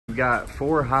We've got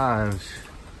 4 hives.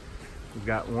 We've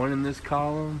got one in this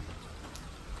column,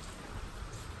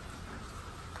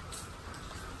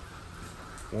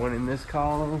 one in this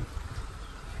column,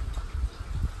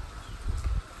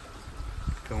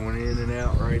 going in and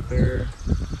out right there.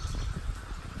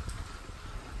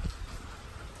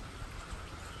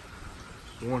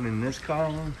 One in this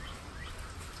column,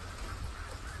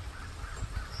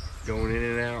 going in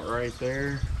and out right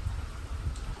there.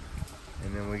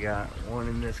 And then we got one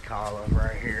in this column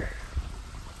right here.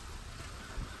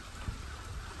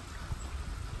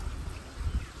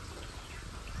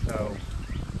 So,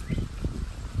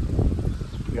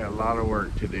 we got a lot of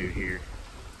work to do here.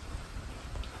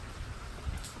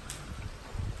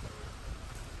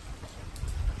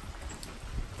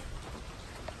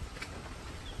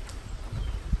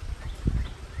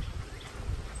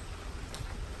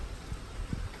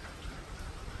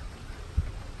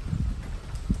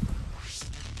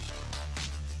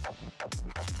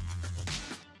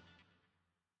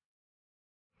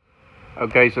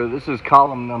 Okay, so this is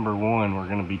column number 1 we're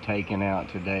going to be taking out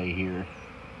today here.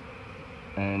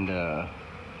 And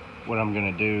what I'm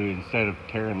going to do, instead of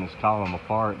tearing this column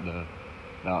apart, the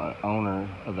owner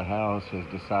of the house has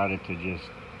decided to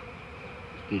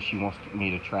she wants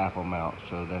me to trap them out.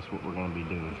 So that's what we're going to be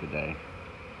doing today.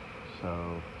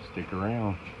 So stick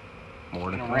around.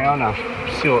 More to come. I've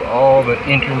sealed all the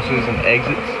entrances and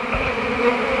exits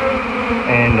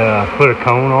and put a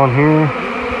cone on here.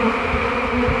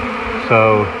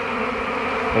 So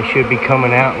they should be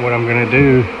coming out. What I'm going to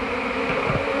do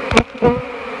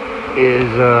is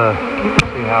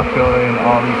see how I fill in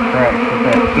all these cracks with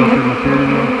that filtered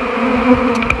material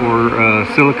or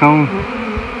silicone.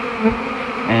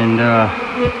 And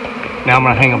now I'm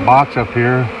going to hang a box up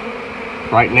here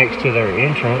right next to their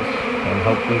entrance, and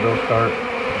hopefully they'll start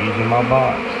using my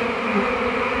box.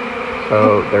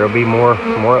 So there'll be more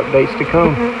updates to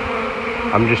come.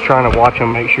 I'm just trying to watch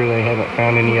them, make sure they haven't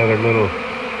found any other little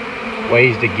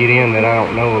ways to get in that I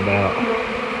don't know about.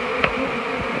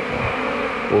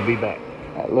 We'll be back.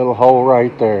 That little hole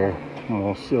right there, I'm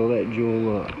gonna seal that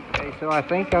jewel up. Okay, so I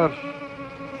think I've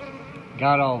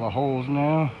got all the holes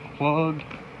now plugged,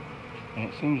 and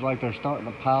it seems like they're starting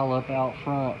to pile up out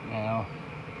front now.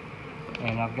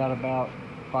 And I've got about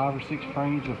 5 or 6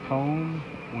 frames of comb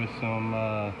with some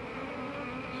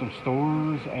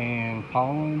stores and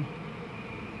pollen.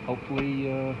 Hopefully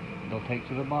they'll take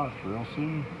to the box real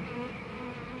soon.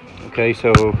 Okay,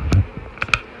 so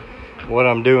what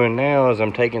I'm doing now is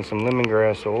I'm taking some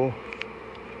lemongrass oil.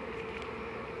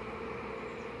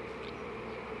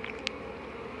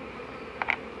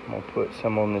 I'm gonna put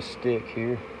some on this stick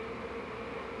here.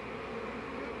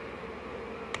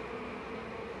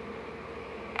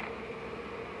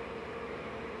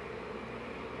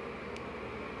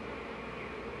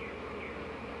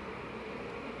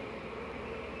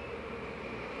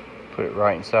 Put it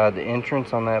right inside the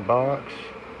entrance on that box.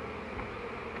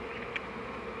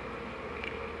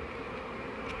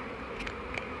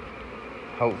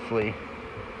 Hopefully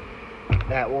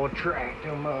that will attract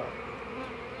them up.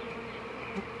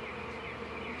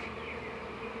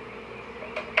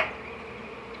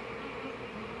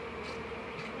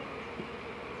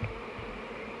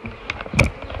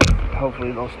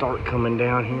 Hopefully they'll start coming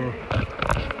down here.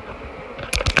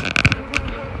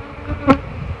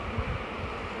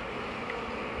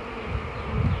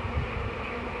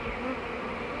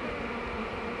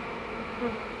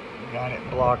 Got it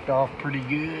blocked off pretty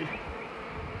good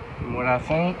from what I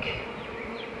think.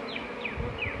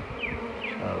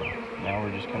 So now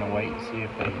we're just gonna wait and see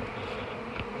if they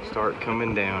start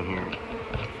coming down here.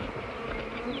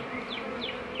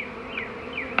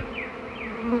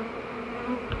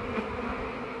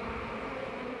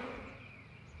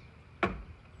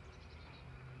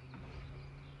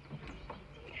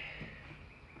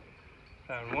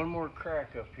 Found one more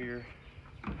crack up here.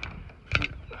 I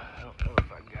don't know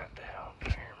if I got that on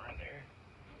camera there.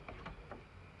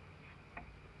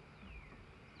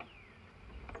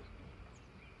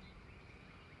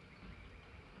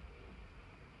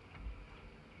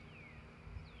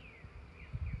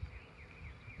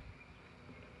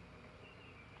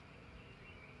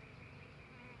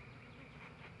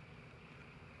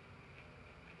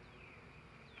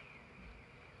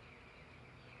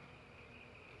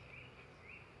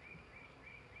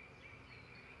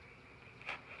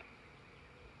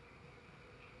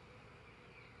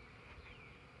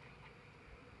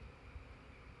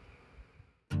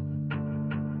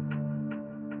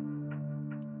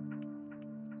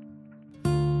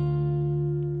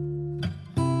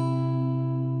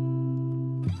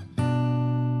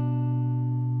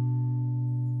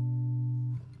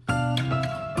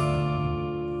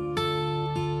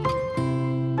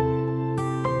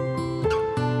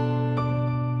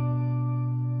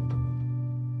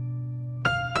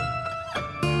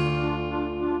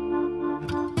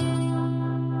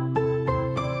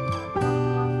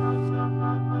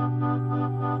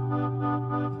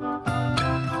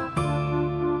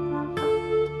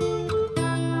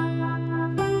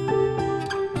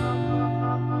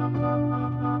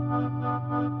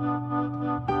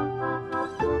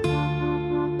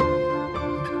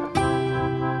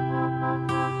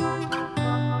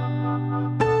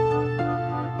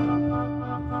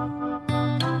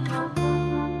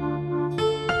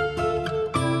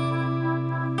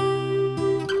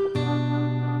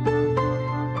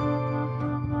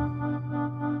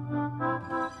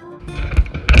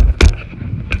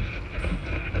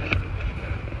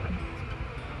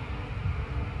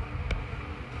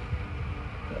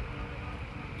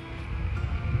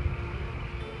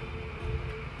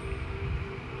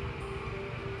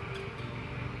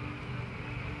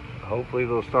 hopefully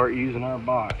they'll start using our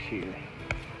box here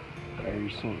very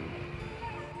soon.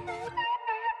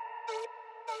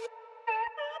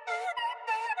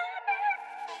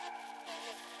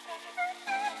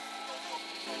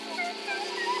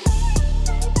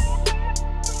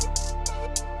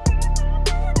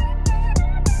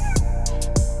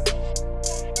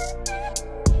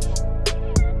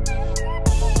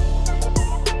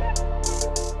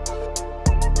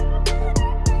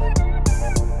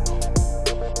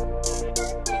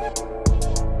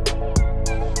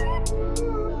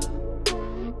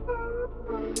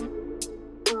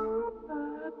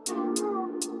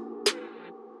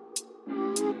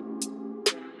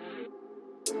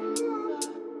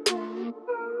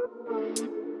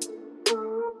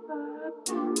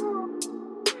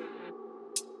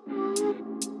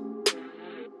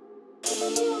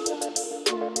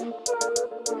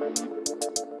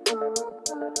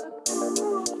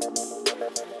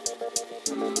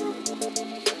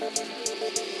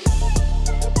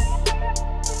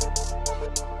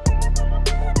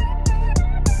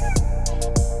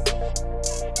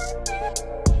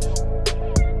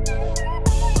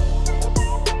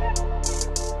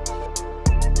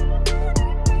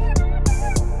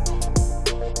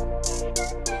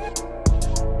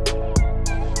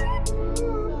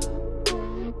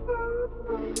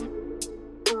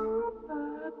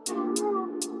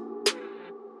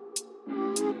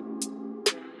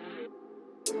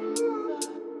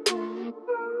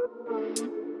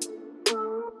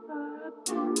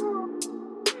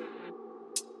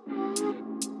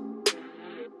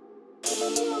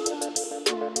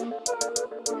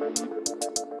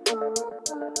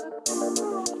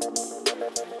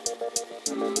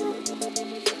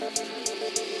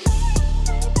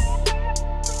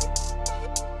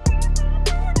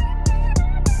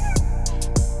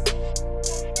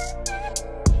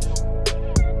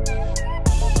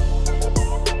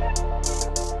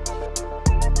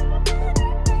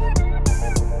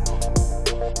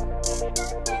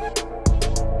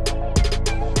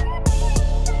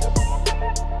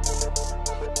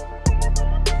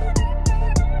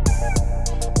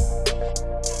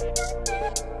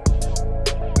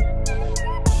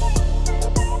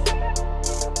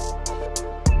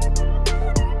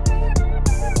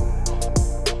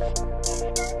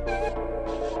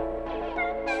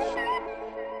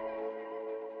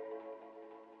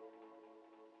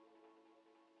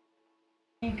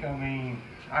 I mean,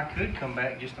 I could come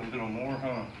back just a little more,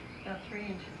 huh? About 3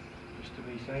 inches. Just to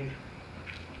be safe.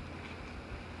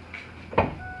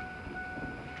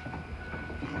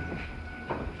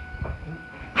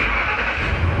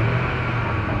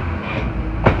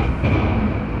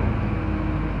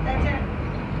 That's it.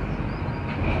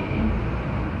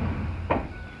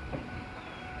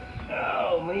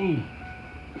 Oh, me.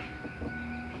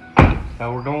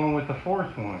 So we're going with the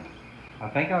fourth one. I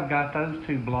think I've got those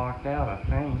two blocked out, I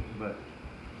think, but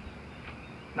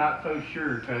not so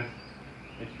sure because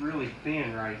it's really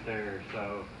thin right there,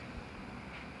 so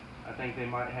I think they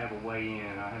might have a way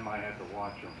in. I might have to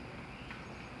watch them.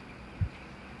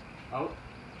 Oh,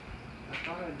 I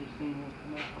thought I just seen one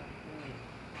come up like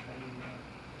that.